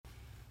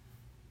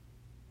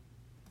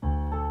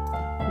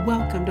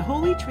Welcome to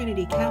Holy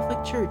Trinity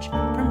Catholic Church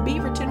from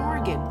Beaverton,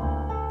 Oregon.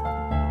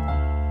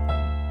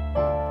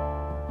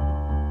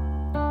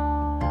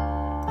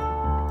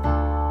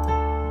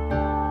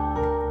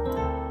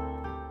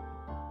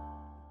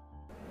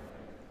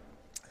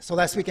 So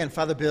last weekend,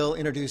 Father Bill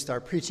introduced our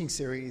preaching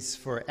series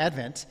for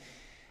Advent.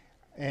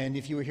 And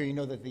if you were here, you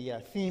know that the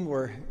theme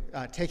we're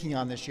taking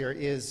on this year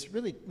is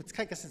really,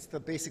 I guess it's the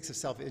basics of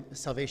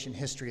salvation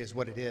history is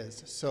what it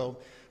is. So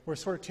we're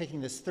sort of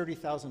taking this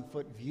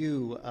 30,000-foot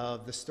view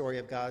of the story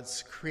of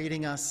God's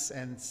creating us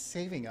and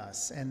saving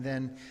us and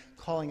then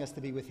calling us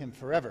to be with him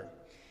forever.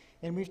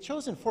 And we've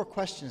chosen 4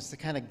 questions to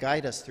kind of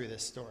guide us through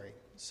this story.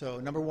 So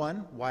number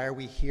 1, why are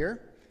we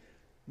here?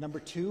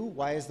 Number 2,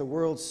 why is the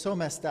world so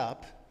messed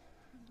up?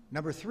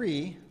 Number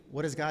 3,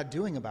 what is God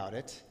doing about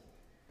it?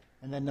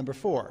 And then number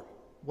 4,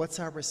 what's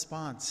our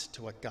response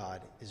to what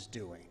God is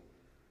doing?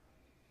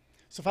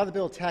 So Father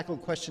Bill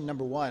tackled question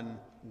number 1,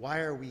 why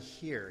are we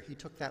here? He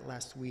took that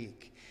last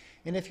week.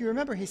 And if you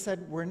remember, he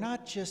said, we're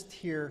not just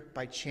here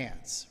by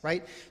chance,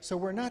 right? So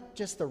we're not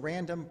just the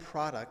random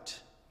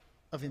product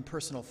of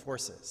impersonal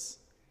forces.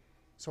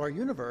 So our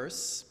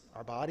universe,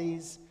 our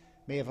bodies,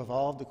 may have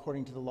evolved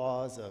according to the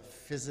laws of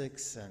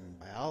physics and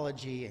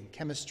biology and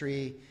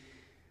chemistry,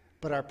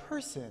 but our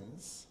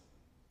persons,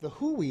 the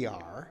who we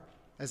are,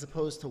 as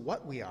opposed to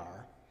what we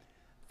are,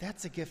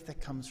 that's a gift that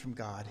comes from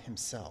God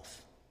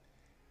himself.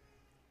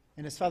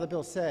 And as Father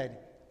Bill said,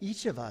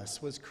 each of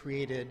us was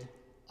created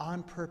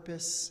on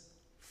purpose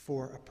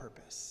for a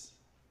purpose.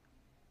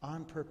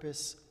 On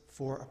purpose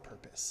for a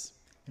purpose.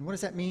 And what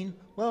does that mean?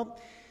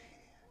 Well,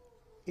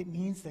 it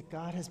means that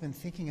God has been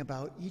thinking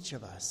about each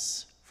of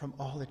us from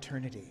all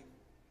eternity.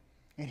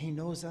 And he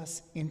knows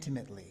us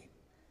intimately.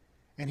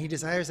 And he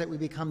desires that we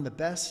become the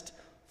best,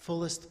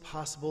 fullest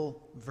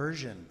possible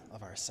version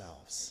of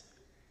ourselves.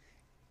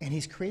 And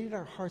he's created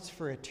our hearts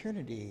for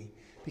eternity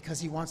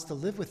because he wants to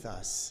live with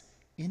us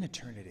in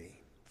eternity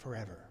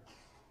forever.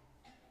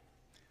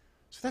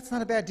 So that's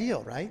not a bad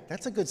deal, right?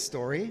 That's a good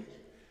story.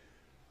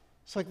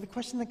 So like the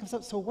question that comes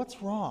up, so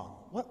what's wrong?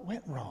 What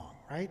went wrong,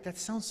 right? That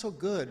sounds so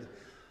good.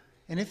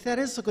 And if that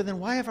is so good, then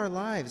why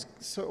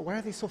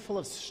are they so full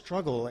of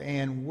struggle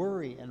and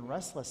worry and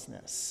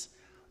restlessness?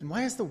 And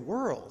why is the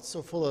world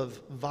so full of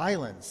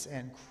violence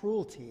and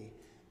cruelty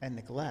and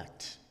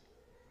neglect?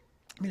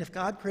 I mean, if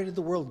God created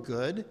the world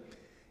good,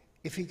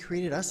 if he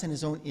created us in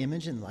his own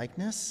image and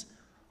likeness,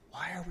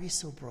 why are we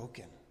so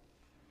broken?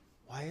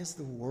 Why is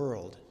the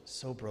world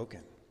so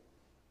broken?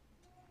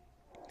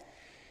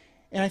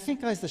 And I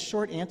think, guys, the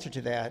short answer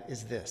to that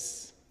is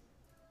this.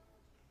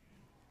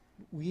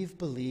 We've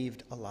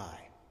believed a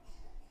lie.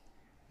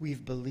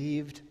 We've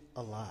believed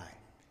a lie.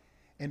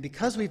 And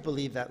because we've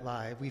believed that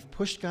lie, we've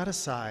pushed God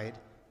aside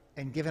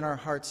and given our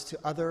hearts to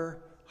other,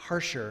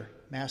 harsher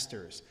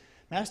masters.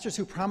 Masters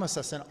who promise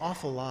us an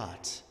awful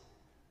lot,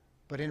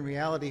 but in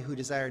reality who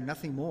desire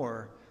nothing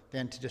more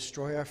than to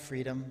destroy our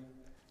freedom,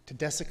 to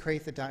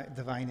desecrate the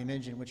divine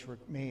image in which we're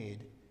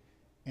made,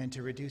 and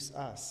to reduce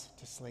us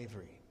to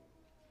slavery.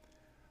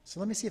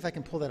 So let me see if I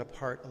can pull that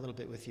apart a little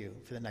bit with you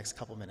for the next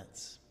couple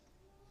minutes.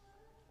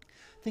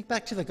 Think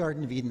back to the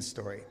Garden of Eden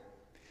story.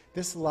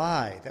 This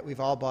lie that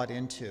we've all bought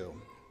into,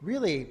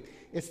 really,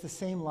 it's the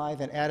same lie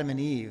that Adam and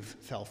Eve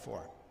fell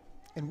for.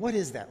 And what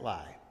is that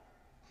lie?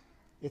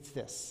 It's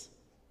this.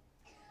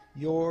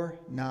 You're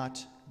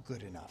not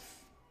good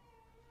enough.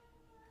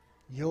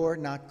 You're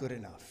not good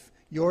enough.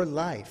 Your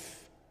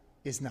life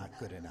is not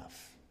good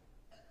enough.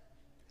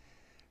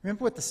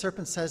 Remember what the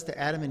serpent says to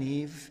Adam and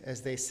Eve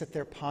as they sit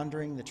there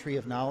pondering the tree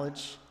of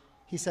knowledge?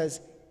 He says,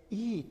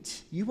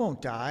 eat, you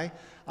won't die.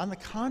 On the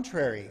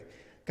contrary,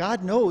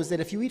 God knows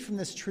that if you eat from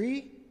this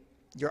tree,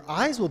 your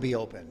eyes will be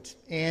opened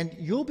and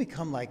you'll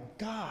become like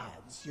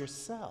gods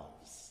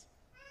yourselves.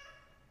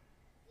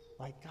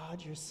 Like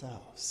God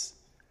yourselves.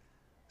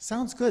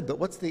 Sounds good, but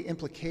what's the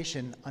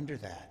implication under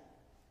that?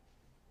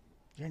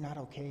 You're not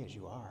okay as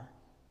you are.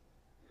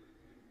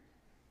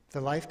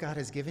 The life God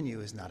has given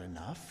you is not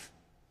enough.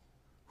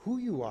 Who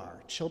you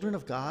are, children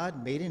of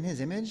God, made in his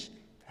image,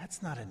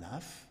 that's not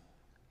enough.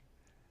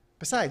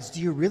 Besides, do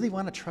you really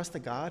want to trust a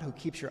God who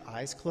keeps your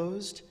eyes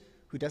closed,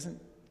 who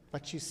doesn't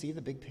let you see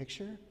the big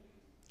picture?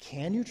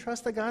 Can you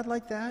trust a God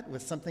like that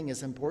with something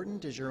as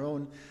important as your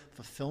own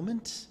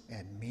fulfillment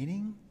and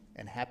meaning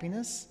and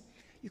happiness?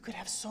 You could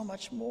have so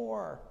much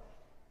more.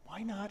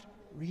 Why not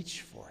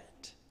reach for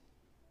it?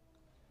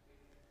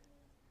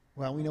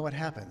 Well, we know what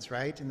happens,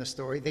 right? In the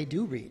story, they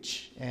do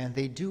reach and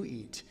they do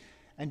eat.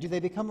 And do they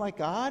become like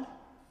God?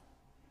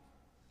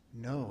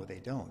 No, they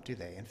don't, do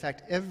they? In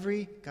fact,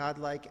 every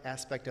godlike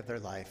aspect of their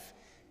life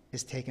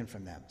is taken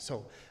from them.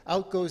 So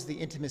out goes the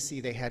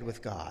intimacy they had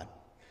with God.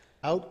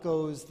 Out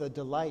goes the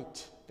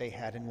delight they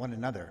had in one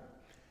another.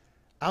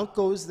 Out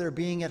goes their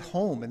being at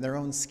home in their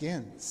own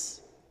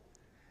skins.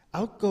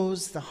 Out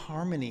goes the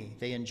harmony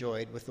they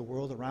enjoyed with the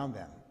world around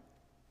them.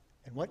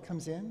 And what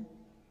comes in?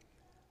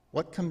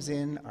 What comes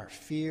in are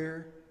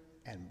fear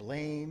and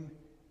blame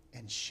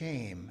and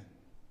shame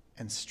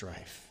and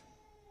strife.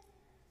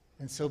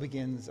 And so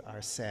begins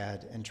our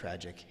sad and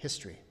tragic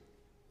history.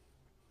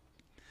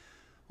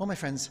 Well, my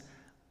friends,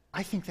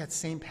 I think that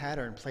same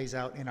pattern plays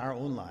out in our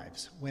own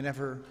lives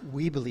whenever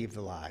we believe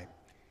the lie.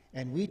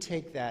 And we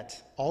take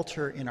that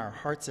altar in our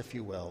hearts, if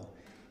you will,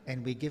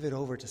 and we give it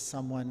over to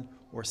someone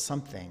or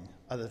something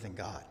other than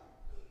God.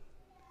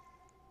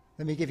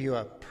 Let me give you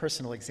a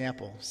personal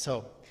example.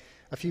 So,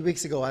 a few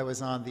weeks ago, I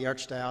was on the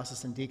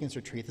Archdiocesan Deacons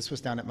Retreat. This was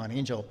down at Mount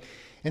Angel.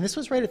 And this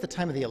was right at the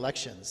time of the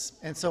elections.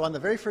 And so on the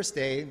very first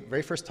day,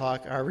 very first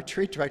talk, our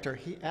retreat director,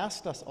 he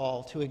asked us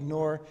all to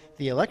ignore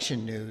the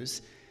election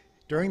news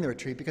during the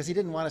retreat because he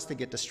didn't want us to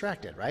get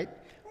distracted, right?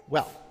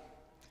 Well,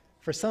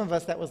 for some of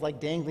us, that was like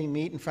dangling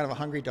meat in front of a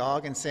hungry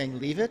dog and saying,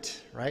 leave it,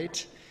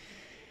 right?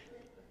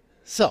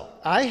 So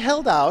I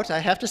held out, I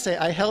have to say,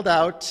 I held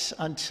out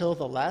until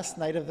the last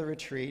night of the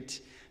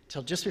retreat,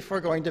 till just before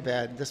going to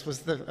bed. This was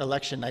the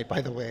election night, by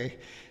the way.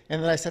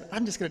 And then I said,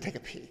 I'm just going to take a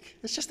peek.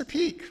 It's just a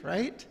peek,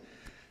 right?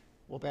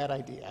 Well, bad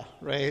idea,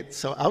 right?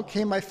 So out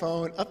came my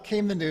phone, up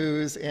came the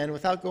news, and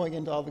without going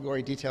into all the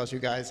gory details, you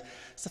guys,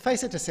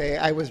 suffice it to say,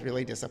 I was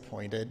really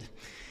disappointed.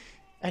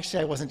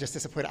 Actually, I wasn't just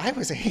disappointed, I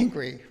was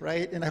angry,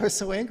 right? And I was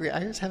so angry,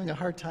 I was having a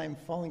hard time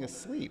falling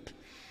asleep.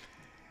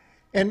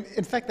 And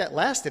in fact, that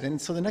lasted. And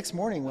so the next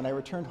morning when I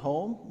returned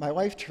home, my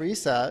wife,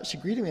 Teresa, she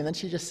greeted me, and then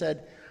she just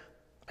said,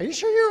 are you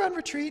sure you were on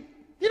retreat?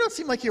 You don't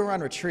seem like you were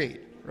on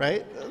retreat,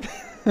 right?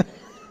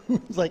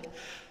 It's like,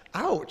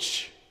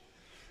 ouch.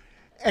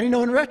 And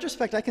in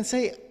retrospect, I can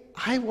say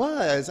I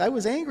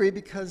was angry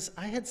because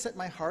I had set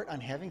my heart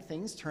on having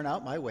things turn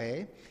out my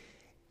way,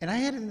 and I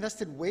had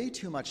invested way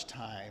too much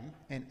time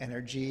and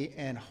energy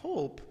and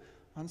hope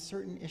on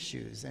certain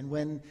issues. And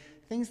when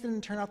things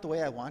didn't turn out the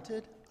way I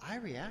wanted, I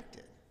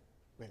reacted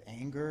with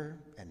anger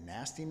and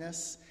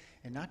nastiness,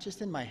 and not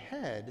just in my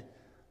head,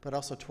 but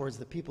also towards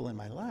the people in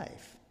my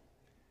life.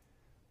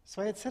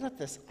 So I had set up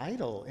this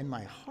idol in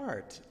my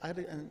heart,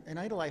 an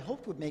idol I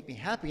hoped would make me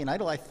happy, an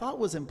idol I thought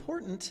was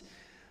important,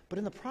 but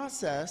in the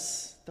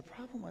process, the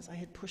problem was I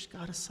had pushed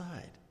God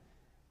aside.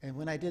 And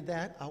when I did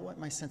that, out went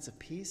my sense of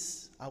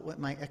peace, out went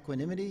my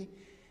equanimity,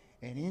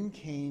 and in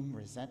came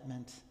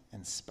resentment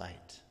and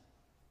spite.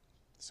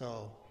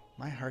 So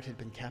my heart had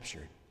been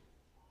captured.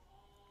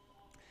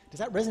 Does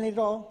that resonate at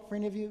all for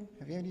any of you?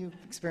 Have any of you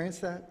experienced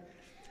that?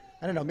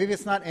 I don't know, maybe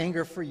it's not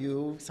anger for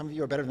you. Some of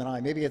you are better than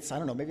I. Maybe it's, I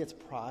don't know, maybe it's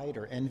pride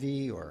or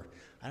envy or,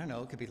 I don't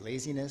know, it could be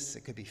laziness,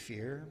 it could be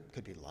fear, it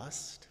could be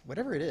lust,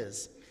 whatever it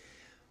is.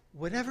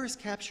 Whatever's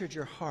captured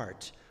your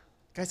heart,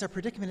 guys, our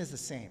predicament is the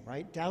same,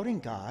 right? Doubting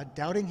God,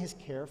 doubting his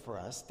care for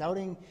us,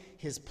 doubting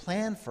his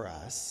plan for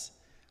us,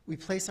 we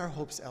place our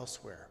hopes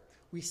elsewhere.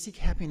 We seek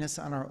happiness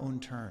on our own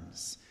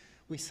terms.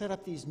 We set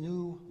up these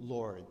new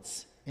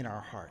lords in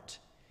our heart.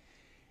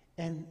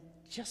 And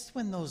just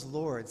when those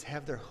lords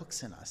have their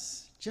hooks in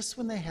us, just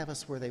when they have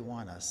us where they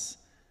want us,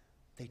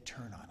 they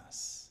turn on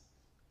us.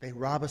 They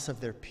rob us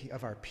of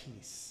our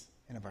peace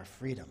and of our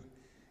freedom,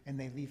 and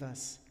they leave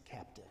us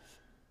captive.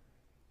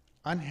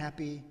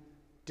 Unhappy,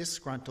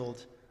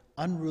 disgruntled,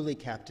 unruly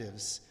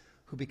captives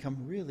who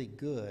become really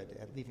good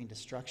at leaving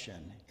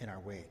destruction in our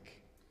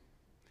wake.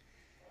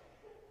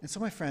 And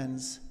so, my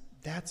friends,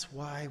 that's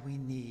why we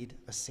need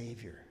a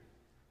Savior.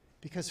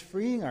 Because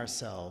freeing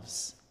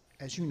ourselves,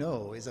 as you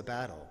know, is a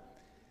battle.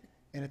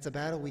 And it's a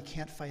battle we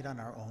can't fight on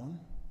our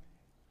own.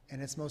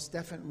 And it's most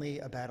definitely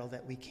a battle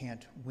that we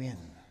can't win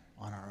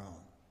on our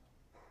own.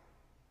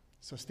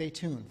 So stay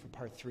tuned for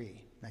part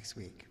 3 next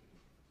week.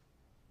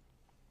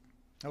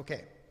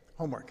 Okay,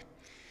 homework.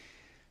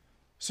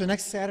 So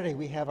next Saturday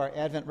we have our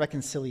Advent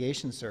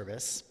Reconciliation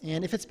service.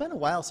 And if it's been a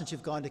while since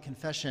you've gone to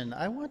confession,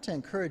 I want to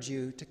encourage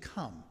you to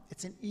come.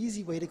 It's an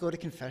easy way to go to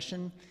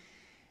confession.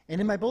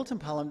 And in my bulletin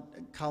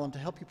column to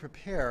help you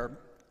prepare,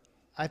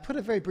 I put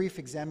a very brief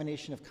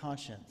examination of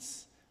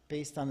conscience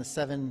based on the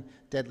 7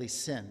 deadly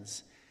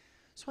sins.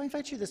 So I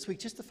invite you this week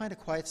just to find a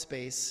quiet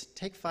space,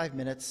 take 5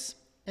 minutes,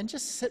 and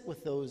just sit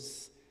with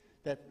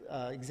that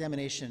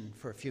examination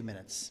for a few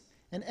minutes.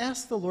 And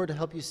ask the Lord to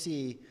help you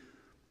see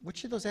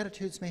which of those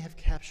attitudes may have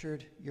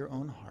captured your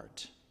own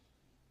heart.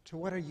 To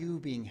what are you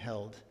being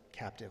held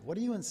captive? What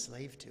are you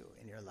enslaved to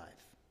in your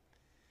life?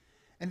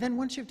 And then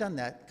once you've done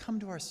that, come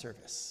to our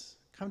service.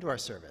 Come to our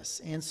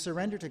service and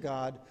surrender to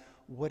God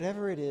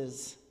whatever it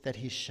is that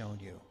he's shown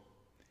you.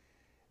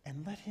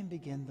 And let him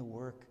begin the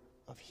work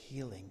of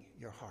healing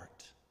your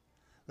heart.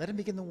 Let him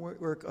begin the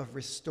work of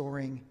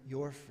restoring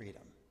your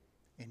freedom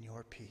and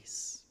your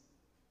peace.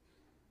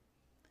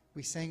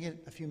 We sang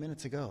it a few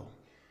minutes ago.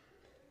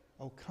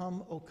 O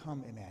come,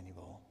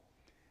 Emmanuel,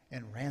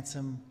 and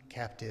ransom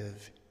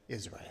captive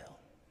Israel.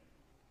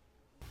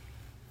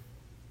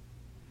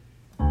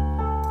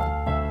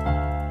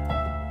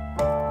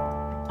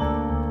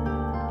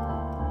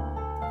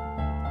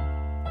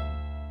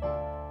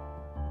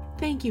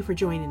 Thank you for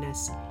joining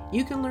us.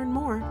 You can learn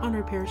more on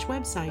our parish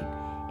website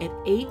at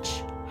h-t.org.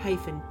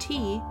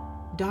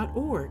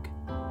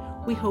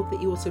 We hope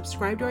that you will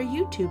subscribe to our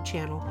YouTube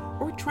channel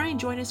or try and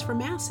join us for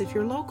Mass if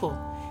you're local.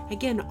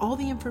 Again, all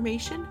the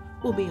information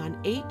will be on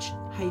h-t.org.